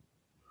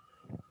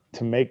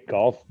to make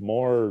golf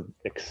more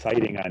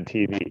exciting on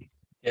TV.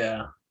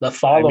 Yeah. The I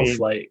follow mean,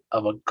 flight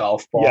of a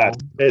golf yes,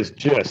 ball. it's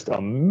just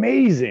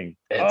amazing.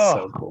 It's Oh,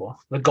 so cool.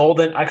 I call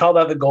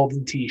that the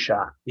golden tee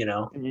shot,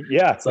 yeah,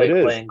 It's it like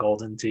is. playing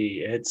golden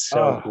tee. It's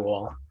so Oh,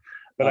 cool.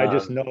 but I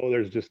just Um, know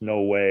there's just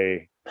no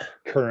way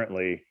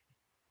currently.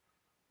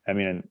 I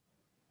mean,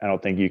 I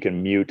don't think you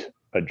can mute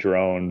a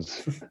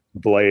drone's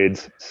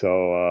blades,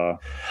 so I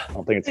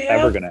don't think it's they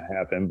ever have going to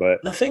happen.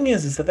 But the thing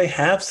is that they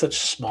have such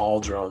small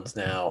drones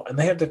now, and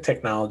they have the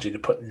technology to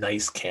put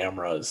nice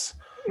cameras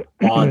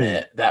on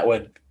it that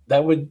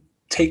would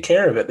take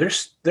care of it.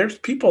 There's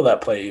people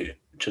that play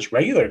just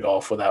regular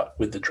golf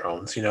with the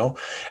drones,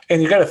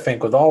 and you got to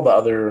think with all the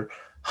other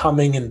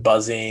humming and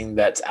buzzing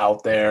that's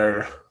out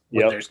there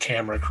when yep, there's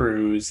camera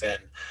crews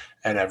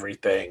and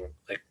everything.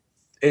 Like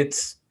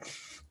it's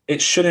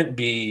it shouldn't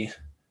be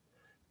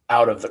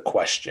out of the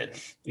question,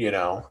 you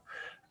know.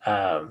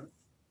 Um,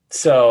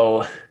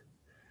 so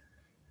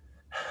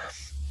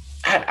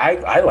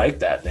I like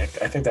that,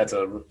 Nick. I think that's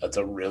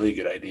a really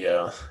good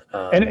idea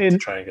and to and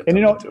try and get and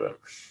them into it.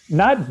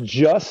 not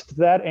just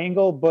that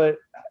angle, but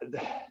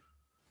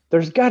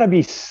there's got to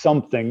be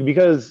something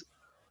because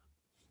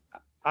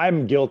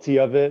I'm guilty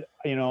of it.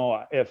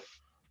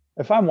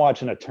 If I'm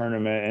watching a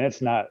tournament and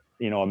it's not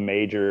a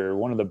major,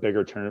 one of the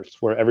bigger tournaments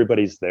where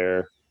everybody's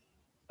there,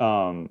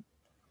 um,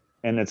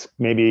 and it's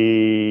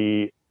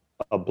maybe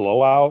a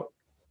blowout,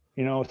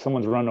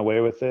 someone's running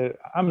away with it.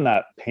 I'm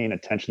not paying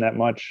attention that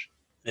much.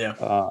 Yeah.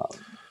 Uh, But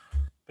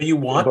but you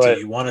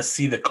want to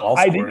see the golf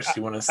I do, course.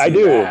 You want to I see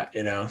do, that.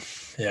 Yeah.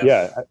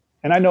 yeah.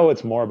 And I know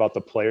it's more about the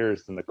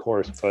players than the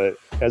course, but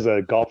as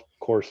a golf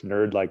course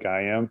nerd like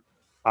I am,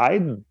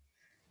 I'd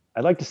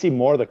I'd like to see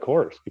more of the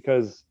course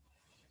because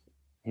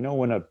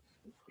when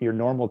your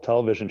normal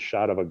television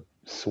shot of a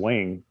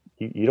swing,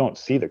 you don't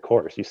see the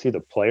course. You see the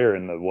player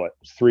in the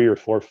 3 or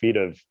 4 feet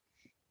of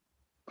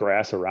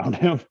grass around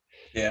him.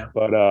 Yeah.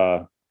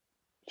 But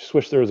just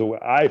wish there was a way.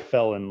 I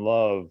fell in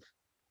love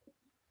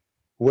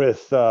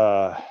with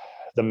the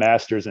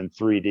Masters in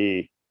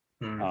 3D.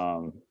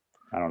 Mm.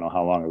 I don't know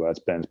how long ago that's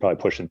been. It's probably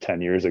pushing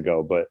 10 years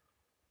ago, but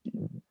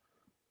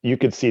you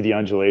could see the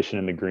undulation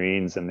in the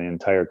greens and the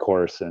entire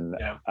course. And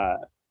Yeah.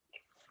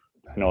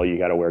 I know you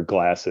got to wear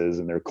glasses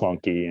and they're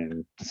clunky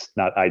and it's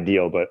not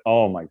ideal, but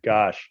oh my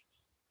gosh,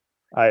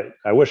 I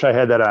wish I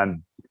had that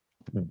on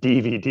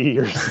DVD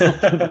or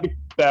something like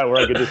that, where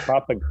I could just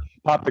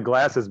pop the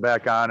glasses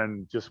back on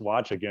and just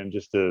watch again,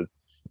 just to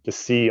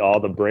see all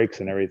the breaks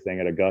and everything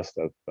at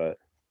Augusta. But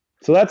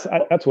so that's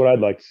what I'd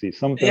like to see. Yeah,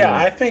 Something.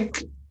 I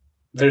think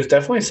there's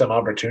definitely some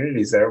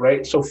opportunities there,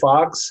 right? So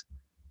Fox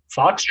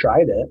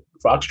tried it.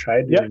 Fox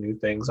tried Yep. doing new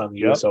things on the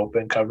Yep. US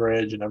Open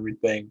coverage and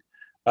everything.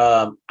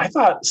 I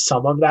thought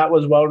some of that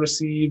was well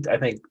received. I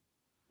think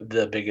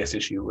the biggest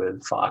issue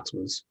with Fox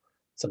was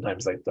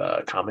sometimes like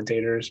the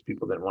commentators.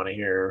 People didn't want to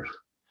hear,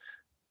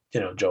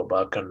 Joe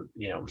Buck and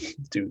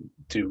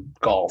do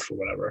golf or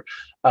whatever.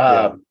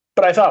 Yeah.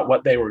 But I thought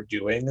what they were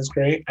doing is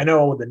great. I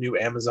know with the new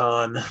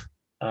Amazon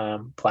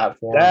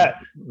platform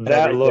and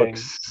That everything,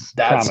 looks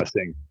that's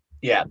promising.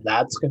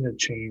 that's going to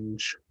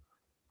change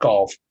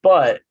golf.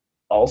 But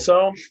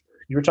also,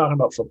 you were talking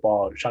about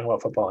football. You're talking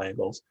about football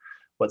angles.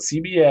 What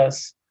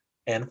CBS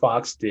and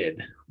Fox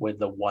did with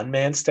the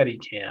one-man steady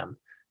cam,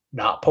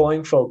 not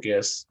pulling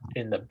focus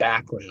in the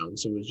background,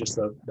 so it was just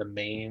the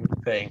main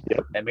thing.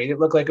 Yep. That made it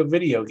look like a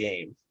video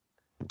game.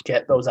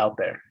 Get those out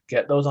there.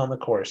 Get those on the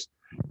course.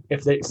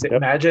 If they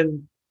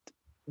imagine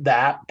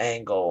that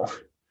angle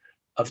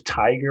of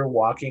Tiger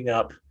walking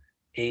up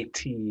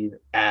 18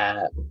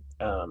 at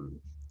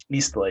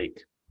East Lake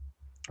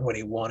when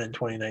he won in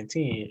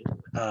 2019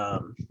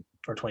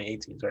 or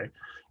 2018, sorry.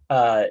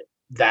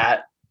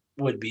 That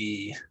would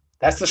be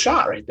that's the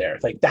shot right there.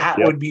 Like that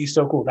would be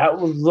so cool. That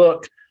would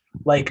look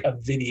like a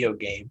video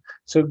game.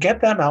 So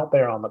get them out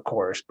there on the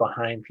course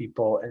behind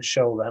people and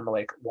show them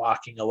like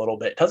walking a little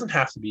bit. It doesn't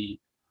have to be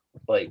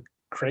like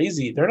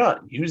crazy. They're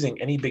not using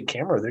any big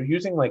camera. They're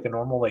using like a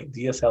normal like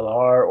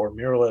DSLR or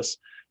mirrorless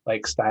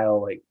like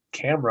style like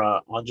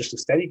camera on just a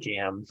steady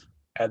cam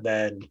and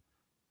then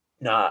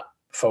not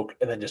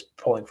and then just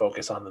pulling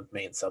focus on the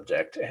main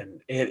subject.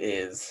 And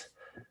it's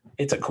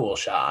a cool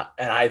shot.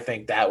 And I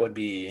think that would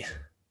be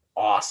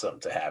awesome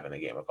to have in a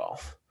game of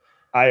golf.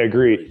 I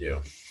agree. I really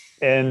do.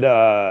 And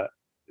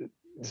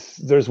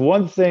there's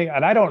one thing,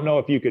 and I don't know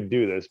if you could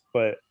do this,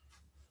 but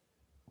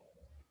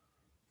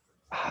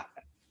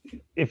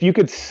if you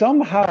could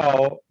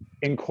somehow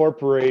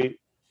incorporate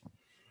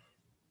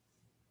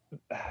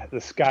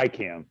the sky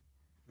cam.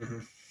 Mm-hmm.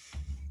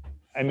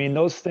 I mean,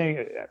 those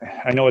things,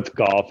 I know it's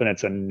golf and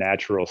it's a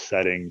natural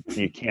setting.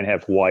 You can't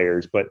have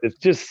wires, but it's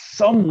just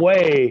some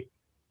way.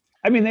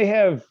 I mean, they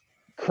have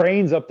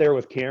cranes up there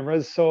with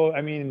cameras. So,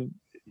 I mean,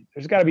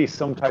 there's got to be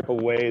some type of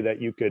way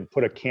that you could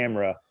put a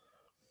camera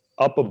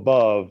up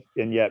above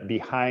and yet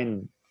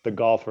behind the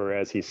golfer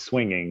as he's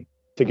swinging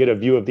to get a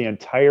view of the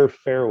entire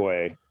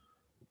fairway.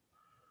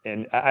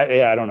 And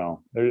I don't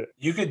know.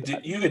 You could do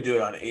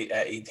it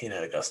at 18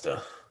 at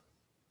Augusta.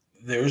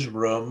 There's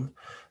room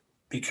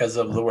because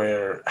of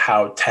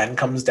how 10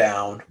 comes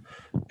down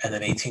and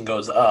then 18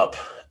 goes up.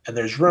 and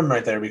there's room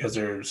right there because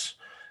there's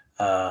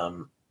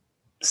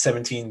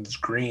 17's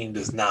green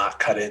does not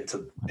cut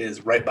into,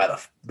 is right by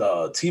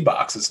the tee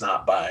box. It's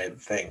not by the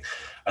thing.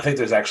 I think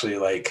there's actually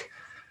like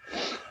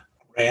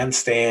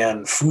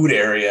grandstand food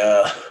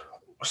area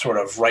sort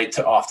of right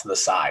to off to the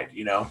side,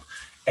 you know,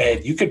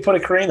 and you could put a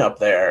crane up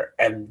there,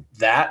 and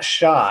that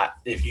shot,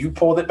 if you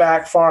pulled it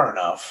back far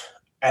enough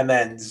and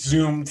then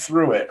zoomed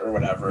through it or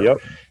whatever, yep.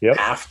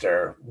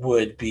 after,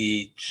 would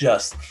be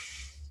just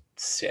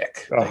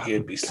sick. Like,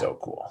 it'd be so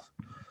cool.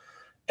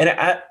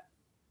 And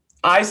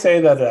I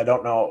say that I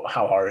don't know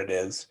how hard it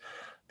is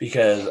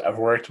because I've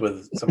worked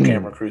with some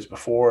camera crews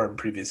before in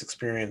previous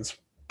experience,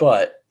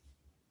 but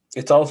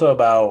it's also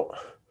about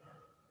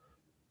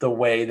the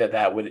way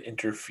that would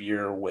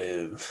interfere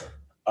with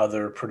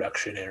other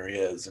production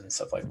areas and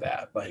stuff like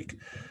that. Like,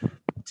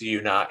 do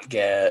you not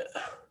get,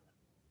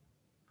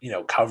 you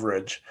know,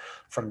 coverage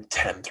from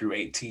 10 through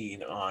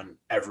 18 on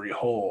every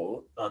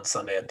hole on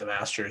Sunday at the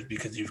Masters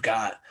because you've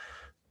got,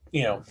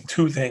 you know,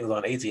 2 things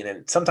on 18,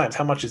 and sometimes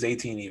how much does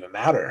 18 even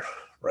matter,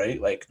 right?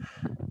 Like,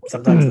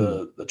 sometimes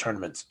the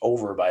tournament's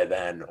over by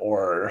then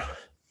or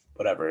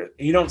whatever.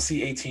 You don't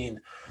see 18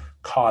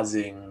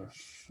 causing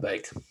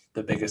like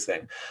the biggest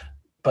thing.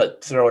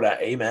 But throw it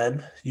at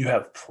Amen, you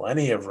have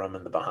plenty of room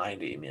in the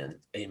behind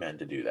Amen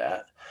to do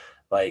that.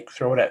 Like,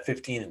 throw it at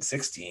 15 and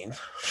 16.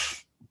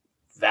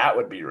 That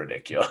would be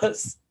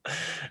ridiculous.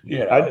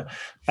 You know?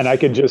 I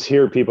can just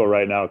hear people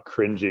right now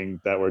cringing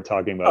that we're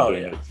talking about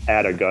doing it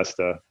at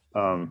Augusta.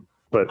 But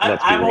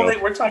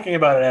we're talking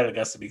about it at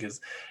Augusta because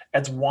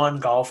it's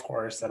one golf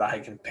course that I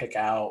can pick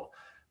out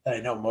that I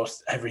know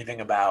most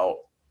everything about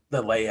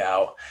the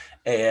layout,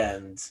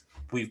 and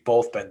we've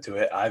both been to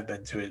it. I've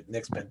been to it.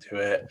 Nick's been to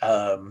it.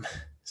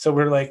 So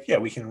we're like, yeah,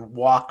 we can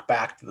walk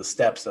back to the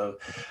steps of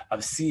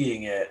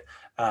seeing it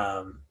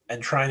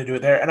and trying to do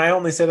it there. And I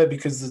only say that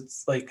because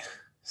it's like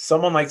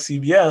someone like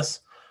CBS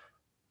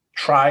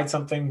tried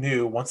something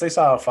new. Once they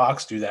saw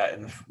Fox do that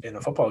in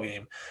a football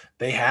game,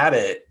 they had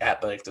it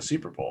at like the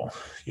Super Bowl.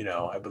 You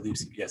know, I believe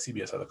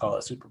CBS had to call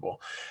it Super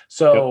Bowl.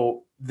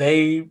 So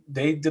they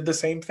did the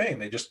same thing.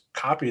 They just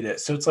copied it.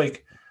 So it's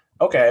like,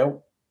 okay,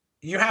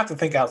 you have to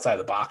think outside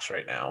the box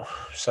right now.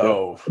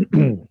 So,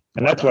 and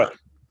that's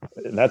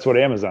what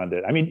Amazon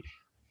did. I mean,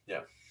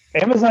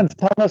 Amazon's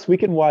telling us we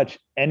can watch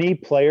any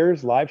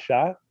player's live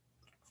shot.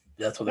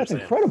 That's what they're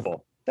saying.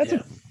 Incredible. That's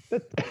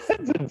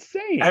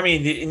insane. I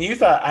mean, and you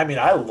thought, I mean,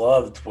 I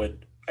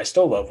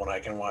still love when I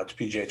can watch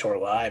PGA Tour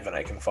live and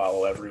I can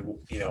follow every,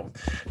 you know,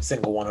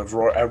 single one of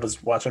Rory. I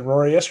was watching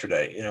Rory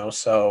yesterday, you know,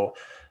 so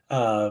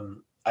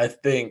I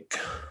think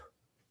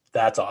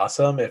that's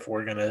awesome if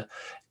we're going to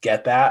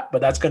get that, but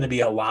that's going to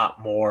be a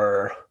lot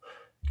more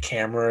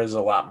cameras,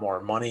 a lot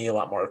more money, a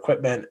lot more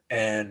equipment.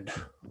 And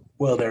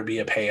will there be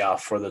a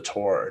payoff for the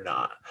tour or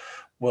not?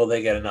 Will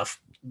they get enough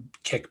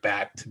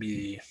kickback to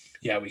be,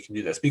 yeah, we can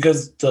do this?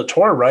 Because the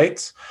tour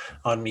rights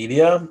on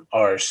media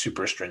are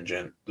super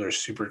stringent. They're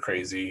super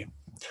crazy.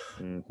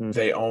 Mm-hmm.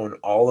 They own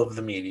all of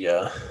the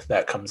media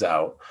that comes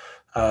out.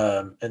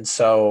 And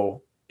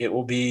so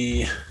it'll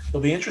be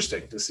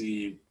interesting to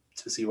see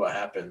what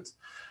happens.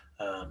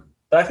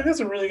 But I think that's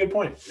a really good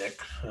point, Nick.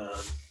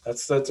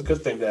 That's a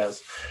good thing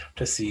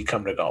to see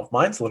come to golf.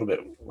 Mine's a little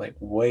bit like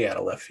way out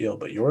of left field,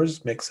 but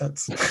yours makes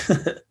sense.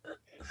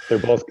 They're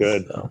both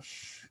good. So,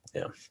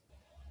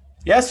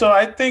 yeah. So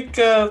I think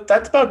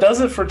that about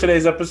does it for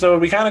today's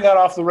episode. We kind of got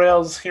off the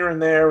rails here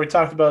and there. We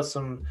talked about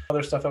some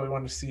other stuff that we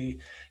wanted to see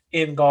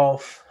in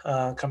golf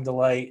come to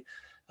light.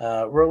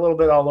 We're a little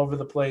bit all over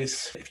the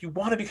place. If you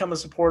want to become a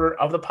supporter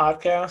of the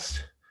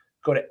podcast,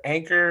 go to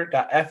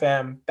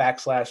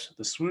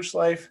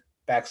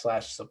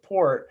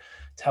anchor.fm/theswooshlife/support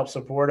to help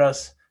support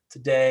us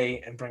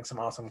today and bring some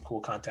awesome, cool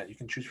content. You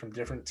can choose from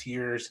different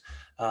tiers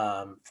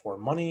for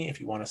money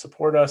if you want to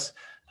support us.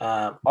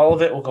 All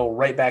of it will go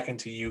right back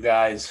into you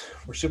guys.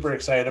 We're super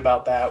excited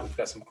about that. We've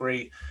got some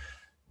great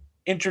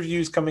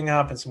interviews coming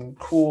up and some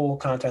cool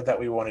content that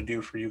we want to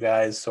do for you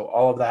guys. So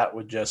all of that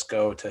would just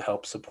go to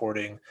help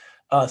supporting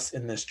us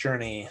in this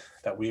journey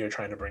that we are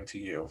trying to bring to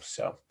you.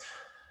 So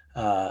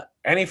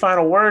any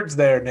final words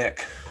there,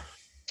 Nick?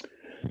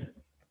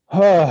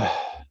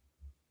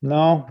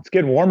 No, it's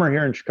getting warmer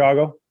here in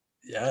Chicago.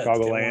 Yeah,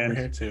 Chicagoland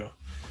here too.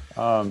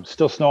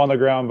 Still snow on the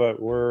ground,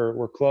 but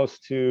we're closer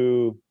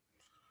to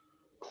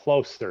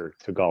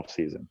golf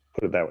season.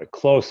 Put it that way,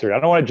 closer. I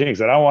don't want to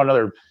jinx it. I don't want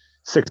another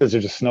 6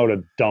 inches of snow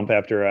to dump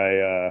after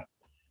I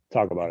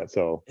talk about it.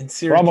 So in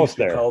Syracuse, we're almost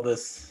there. We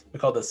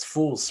call this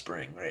Fool's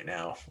Spring right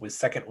now, with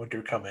second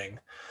winter coming.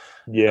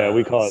 Yeah,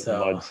 we call it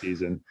mud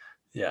season.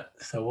 Yeah,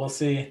 so we'll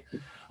see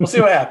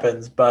what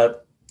happens.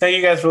 But thank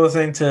you guys for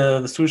listening to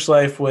the Swoosh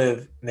Life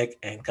with Nick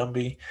and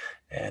Gumby,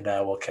 and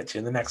we'll catch you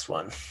in the next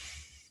one.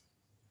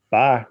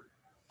 Bye.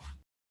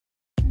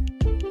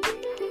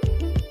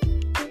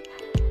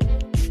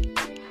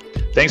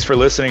 Thanks for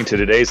listening to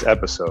today's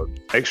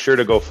episode. Make sure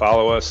to go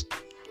follow us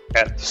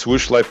at the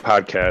Swoosh Life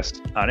Podcast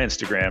on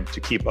Instagram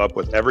to keep up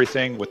with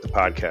everything with the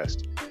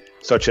podcast,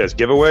 such as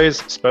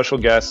giveaways, special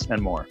guests,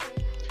 and more.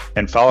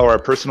 And follow our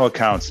personal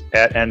accounts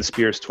at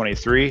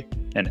nspears23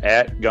 and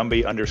at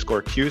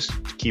Gumby_Cuse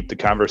to keep the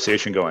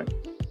conversation going.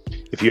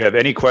 If you have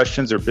any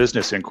questions or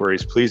business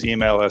inquiries, please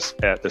email us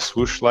at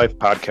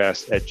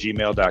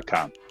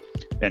theswooshLifePodcast@gmail.com.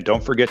 And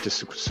don't forget to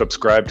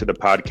subscribe to the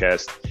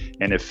podcast.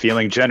 And if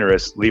feeling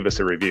generous, leave us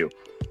a review.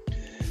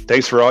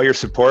 Thanks for all your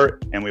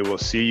support, and we will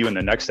see you in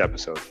the next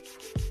episode.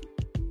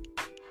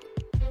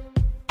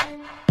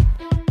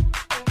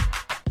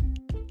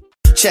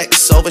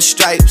 Checks over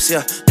stripes,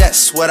 yeah,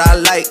 that's what I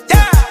like,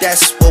 yeah,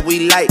 that's what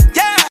we like.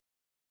 Yeah.